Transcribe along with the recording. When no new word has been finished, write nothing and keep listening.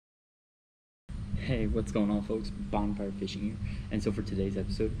Hey, what's going on, folks? Bonfire Fishing here. And so for today's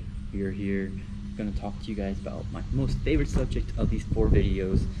episode, we are here going to talk to you guys about my most favorite subject of these 4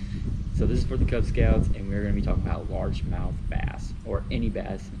 videos. So this is for the Cub Scouts, and we're going to be talking about largemouth bass, or any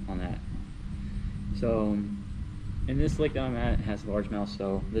bass on that. So in this lake that I'm at, it has largemouth,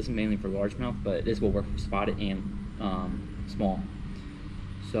 so this is mainly for largemouth, but this will work for spotted and small.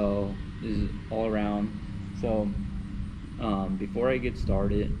 So this is all around. So before I get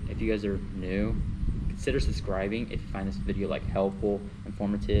started, if you guys are new, consider subscribing if you find this video like helpful,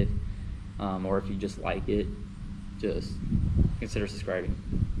 informative, or if you just like it, just consider subscribing.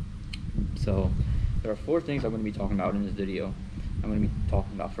 So there are 4 things I'm going to be talking about in this video. I'm going to be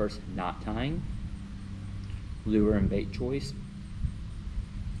talking about first, knot tying, lure and bait choice,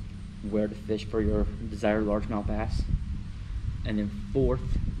 where to fish for your desired largemouth bass, and then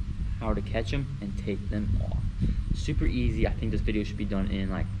 4th, how to catch them and take them off. Super easy. I think this video should be done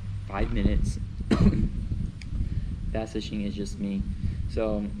in like 5 minutes. Bass fishing is just me.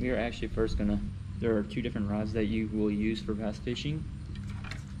 So we're actually first gonna, there are 2 different rods that you will use for bass fishing: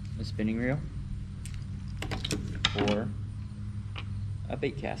 a spinning reel or a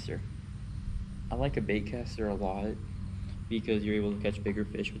bait caster. I like a bait caster a lot because you're able to catch bigger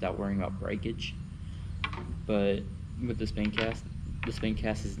fish without worrying about breakage. But with the spin cast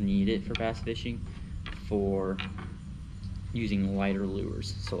is needed for bass fishing for using lighter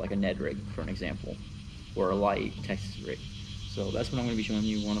lures, so like a Ned rig for an example, or a light Texas rig. So that's what I'm going to be showing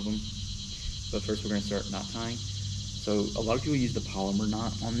you, one of them. But first we're going to start knot tying. So a lot of people use the polymer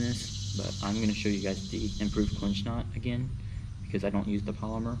knot on this, but I'm going to show you guys the improved clinch knot again because I don't use the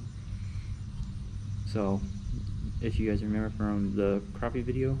polymer. So if you guys remember from the crappie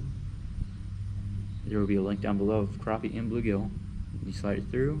video, there will be a link down below of crappie and bluegill. You slide it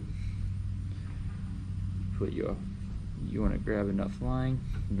through, put you want to grab enough line.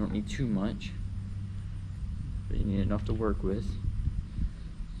 You don't need too much, but you need enough to work with.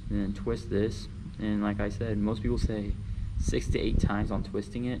 And then twist this, and like I said, most people say 6 to 8 times on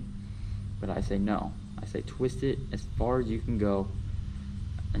twisting it, but I say no. I say twist it as far as you can go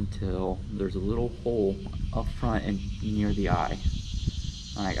until there's a little hole up front and near the eye.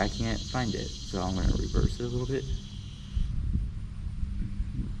 I can't find it, so I'm going to reverse it a little bit,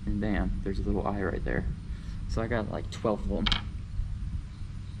 and bam, there's a little eye right there. So I got like 12 of them,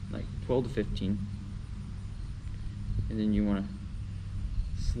 like 12 to 15, and then you want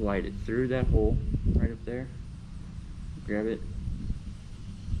to slide it through that hole right up there, grab it,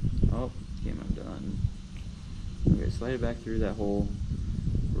 oh, game, I'm done. Okay, slide it back through that hole,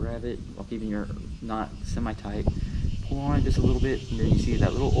 grab it while keeping your knot semi-tight, pull on it just a little bit, and then you see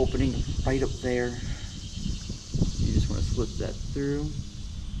that little opening right up there. You just want to slip that through.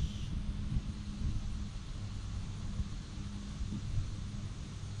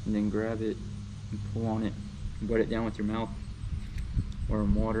 And then grab it and pull on it, wet it down with your mouth or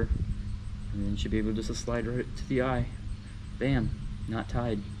in water, and then you should be able just to slide right to the eye. Bam, knot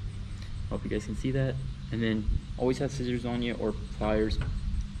tied. Hope you guys can see that. And then always have scissors on you or pliers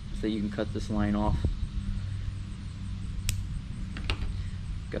so you can cut this line off.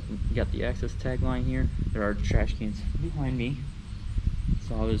 Got the access tag line here. There are trash cans behind me,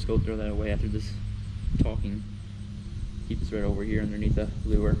 so I'll just go throw that away after this talking. Keep this right over here underneath the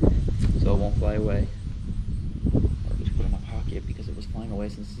lure so it won't fly away. Or just put it in my pocket because it was flying away.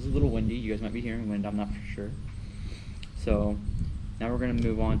 Since it's a little windy, you guys might be hearing wind, I'm not for sure. So now we're going to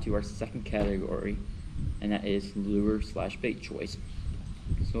move on to our second category, and that is lure slash bait choice.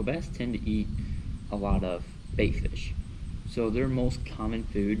 So bass tend to eat a lot of bait fish. So their most common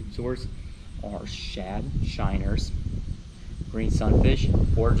food source are shad, shiners, green sunfish,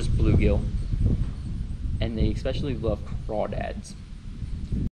 or just bluegill. And they especially love crawdads.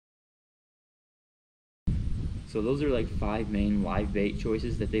 So those are like 5 main live bait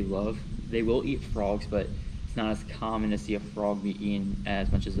choices that they love. They will eat frogs, but it's not as common to see a frog be eaten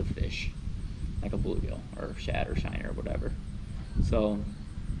as much as a fish, like a bluegill or shad or shiner or whatever. So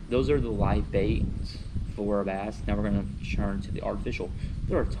those are the live baits for bass. Now we're going to turn to the artificial.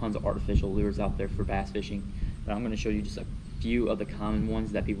 There are tons of artificial lures out there for bass fishing, but I'm going to show you just a few of the common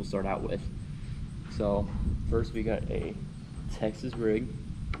ones that people start out with. So first we got a Texas rig.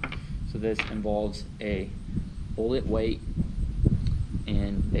 So this involves a bullet weight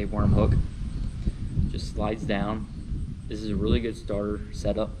and a worm hook. Just slides down. This is a really good starter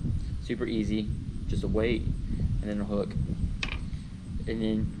setup. Super easy. Just a weight and then a hook. And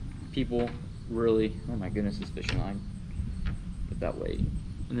then people really, oh my goodness, this fishing line with that weight.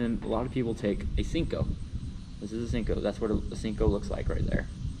 And then a lot of people take a Cinco. This is a Cinco. That's what a Cinco looks like right there.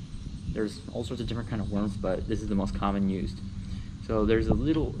 There's all sorts of different kind of worms, but this is the most common used. So there's a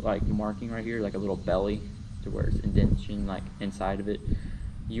little like marking right here, like a little belly to where it's indentation like inside of it.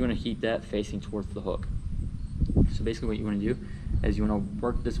 You want to keep that facing towards the hook. So basically what you want to do is you want to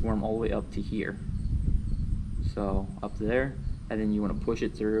work this worm all the way up to here. So up to there, and then you want to push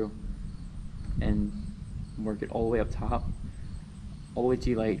it through and work it all the way up top, all the way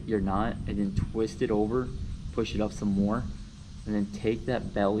to like your knot, and then twist it over, push it up some more, and then take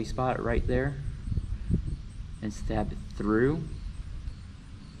that belly spot right there and stab it through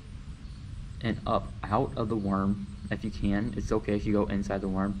and up out of the worm if you can. It's okay if you go inside the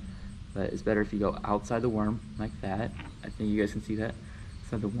worm, but it's better if you go outside the worm like that. I think you guys can see that.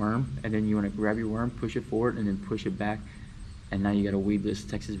 Inside the worm, and then you want to grab your worm, push it forward, and then push it back, and now you got a weedless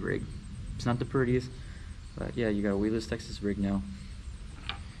Texas rig. It's not the prettiest, but yeah, you got a weedless Texas rig now.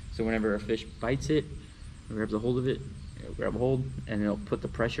 So whenever a fish bites it, or grabs a hold of it, it'll grab a hold, and it'll put the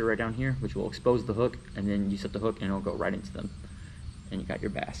pressure right down here, which will expose the hook, and then you set the hook, and it'll go right into them, and you got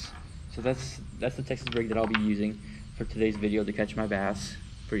your bass. So that's the Texas rig that I'll be using for today's video to catch my bass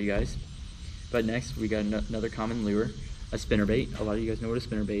for you guys. But next, we got another common lure, a spinnerbait. A lot of you guys know what a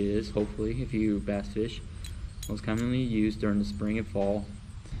spinnerbait is, hopefully, if you bass fish. Most commonly used during the spring and fall,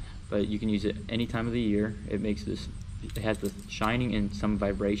 but you can use it any time of the year. It has the shining and some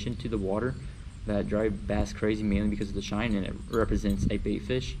vibration to the water that drive bass crazy, mainly because of the shine, and it represents a bait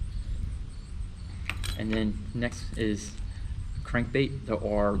fish. And then next is crankbait. There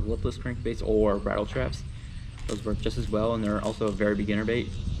are lipless crankbaits or rattle traps. Those work just as well, and they're also a very beginner bait.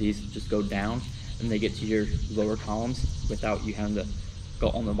 These just go down and they get to your lower columns without you having to go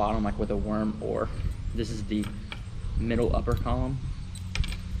on the bottom like with a worm, or this is the middle upper column.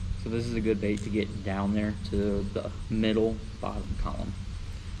 So this is a good bait to get down there to the middle bottom column.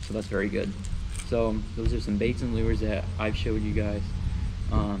 So that's very good. So those are some baits and lures that I've showed you guys.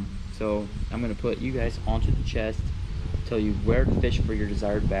 So I'm gonna put you guys onto the chest, tell you where to fish for your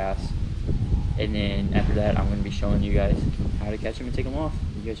desired bass, and then after that I'm going to be showing you guys how to catch them and take them off.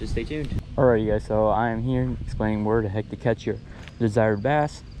 You guys just stay tuned. Alright, you guys, so I am here explaining where the heck to catch your desired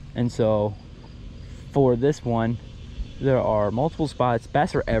bass. And so for this one, there are multiple spots.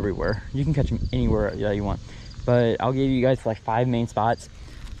 Bass are everywhere. You can catch them anywhere that you want, but I'll give you guys like 5 main spots.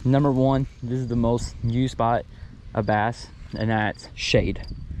 Number 1, this is the most used spot of bass, and that's shade.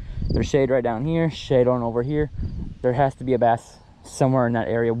 There's shade right down here, shade on over here. There has to be a bass somewhere in that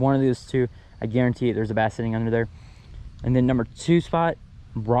area. One of those two, I guarantee it, there's a bass sitting under there. And then number 2 spot,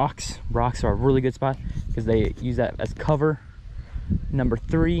 rocks. Rocks are a really good spot because they use that as cover. Number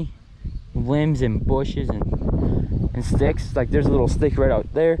 3, limbs and bushes and sticks. Like there's a little stick right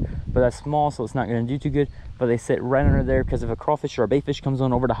out there, but that's small, so it's not going to do too good. But they sit right under there because if a crawfish or a bait fish comes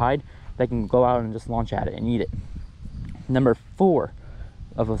on over to hide, they can go out and just launch at it and eat it. Number 4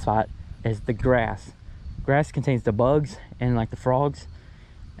 of the spot is the grass. Grass contains the bugs and like the frogs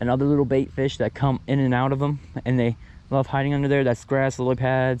and other little bait fish that come in and out of them, and they love hiding under there. That's grass, lily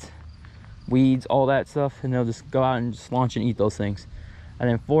pads, weeds, all that stuff, and they'll just go out and just launch and eat those things. And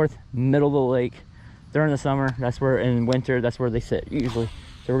then 4th, middle of the lake. During the summer, that's where, in winter, that's where they sit usually.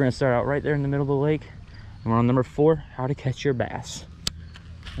 So we're gonna start out right there in the middle of the lake, and we're on number 4, how to catch your bass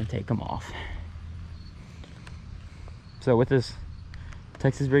and take them off. So with this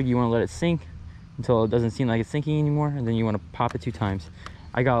Texas rig, you want to let it sink until it doesn't seem like it's sinking anymore, and then you want to pop it 2 times.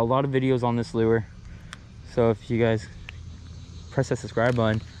 I got a lot of videos on this lure, so if you guys press that subscribe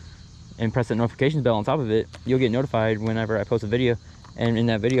button and press that notifications bell on top of it, you'll get notified whenever I post a video. And in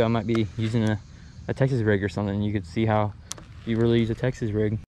that video I might be using a Texas rig or something. You could see how you really use a Texas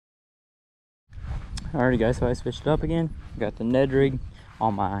rig. Alrighty guys, so I switched up again. Got the Ned rig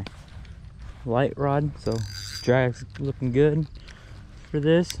on my light rod, so drag's looking good for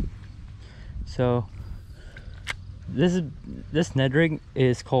this. So this Ned rig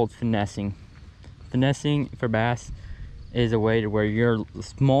is called finessing. Finessing for bass is a way to where you're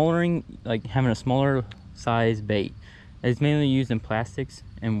smaller, like having a smaller size bait. It's mainly used in plastics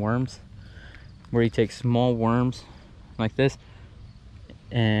and worms, where you take small worms like this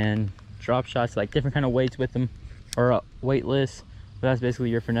and drop shots, like different kind of weights with them, or weightless. But that's basically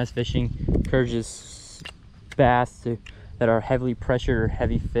your finesse fishing. Encourages bass that are heavily pressured or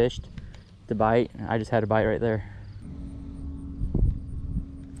heavy fished to bite. I just had a bite right there.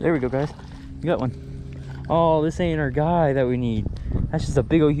 There we go, guys. We got one. Oh, this ain't our guy that we need. That's just a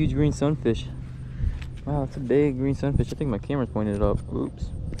big old huge green sunfish. Wow, it's a big green sunfish. I think my camera's pointed up. Oops.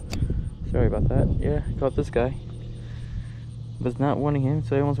 Sorry about that. Yeah, caught this guy. Was not wanting him,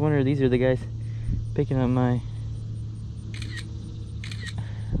 so I almost wonder, these are the guys picking up my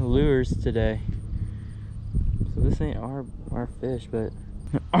lures today. So this ain't our fish, but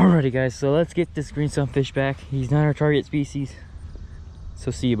alrighty guys, so let's get this green sunfish back. He's not our target species. So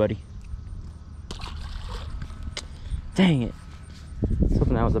see you, buddy. Dang it. I was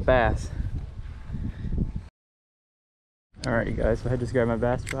hoping that was a bass. Alrighty guys, so I just grabbed my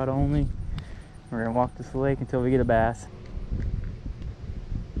bass rod only. We're gonna walk this lake until we get a bass.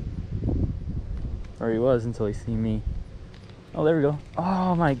 Or he was until he seen me. Oh, there we go.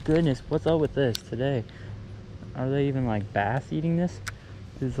 Oh my goodness, what's up with this today? Are they even like bass eating this?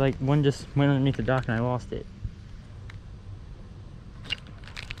 It's like one just went underneath the dock and I lost it.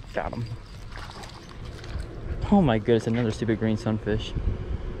 Got him. Oh my goodness, another stupid green sunfish.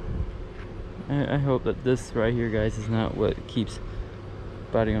 I hope that this right here, guys, is not what keeps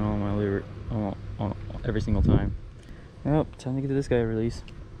biting on all my lure on every single time. Oh, time to get this guy a release.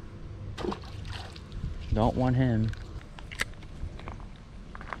 Don't want him.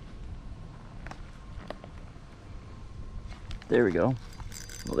 There we go.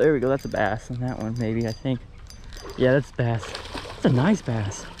 Well, there we go. That's a bass on that one, maybe, I think. Yeah, that's bass. That's a nice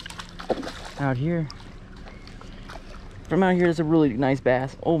bass. Out here. From out here, it's a really nice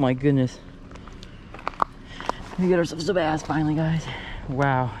bass. Oh my goodness. We got ourselves a bass finally, guys.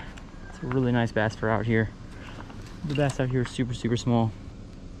 Wow. It's a really nice bass for out here. The bass out here is super, super small.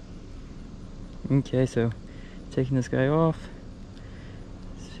 Okay, so taking this guy off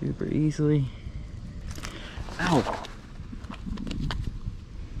super easily. Ow!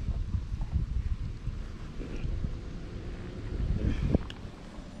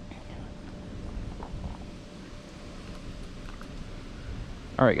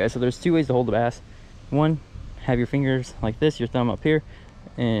 Alright guys, so there's two ways to hold the bass. One, have your fingers like this, your thumb up here,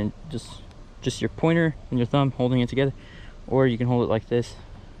 and just your pointer and your thumb holding it together. Or you can hold it like this,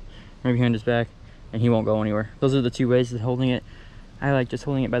 right behind his back, and he won't go anywhere. Those are the two ways of holding it. I like just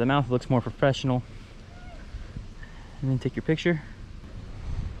holding it by the mouth, it looks more professional. And then take your picture.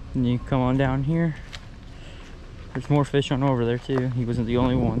 And you come on down here. There's more fish on over there too. He wasn't the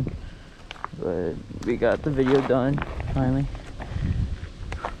only one. But we got the video done, finally.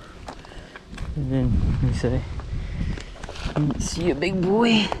 And then we say, see a big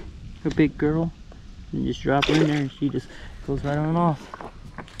boy, a big girl, and just drop her in there and she just goes right on off.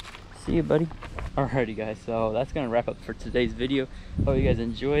 See you, buddy. Alrighty guys, so that's gonna wrap up for today's video. Hope you guys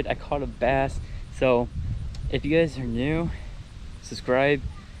enjoyed. I caught a bass. So if you guys are new, subscribe.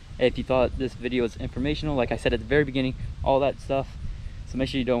 If you thought this video was informational, like I said at the very beginning, all that stuff. So make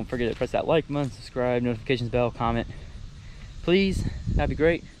sure you don't forget to press that like button, subscribe, notifications bell, comment. Please, that'd be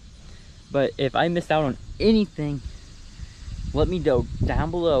great. But if I missed out on anything, let me know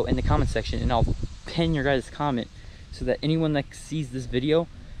down below in the comment section and I'll pin your guys' comment so that anyone that sees this video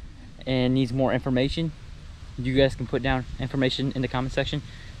and needs more information, you guys can put down information in the comment section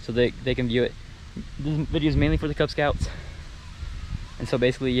so they can view it. This video is mainly for the Cub Scouts. And so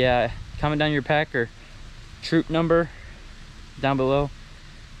basically, yeah, comment down your pack or troop number down below.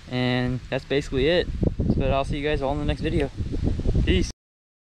 And that's basically it. But I'll see you guys all in the next video. Peace.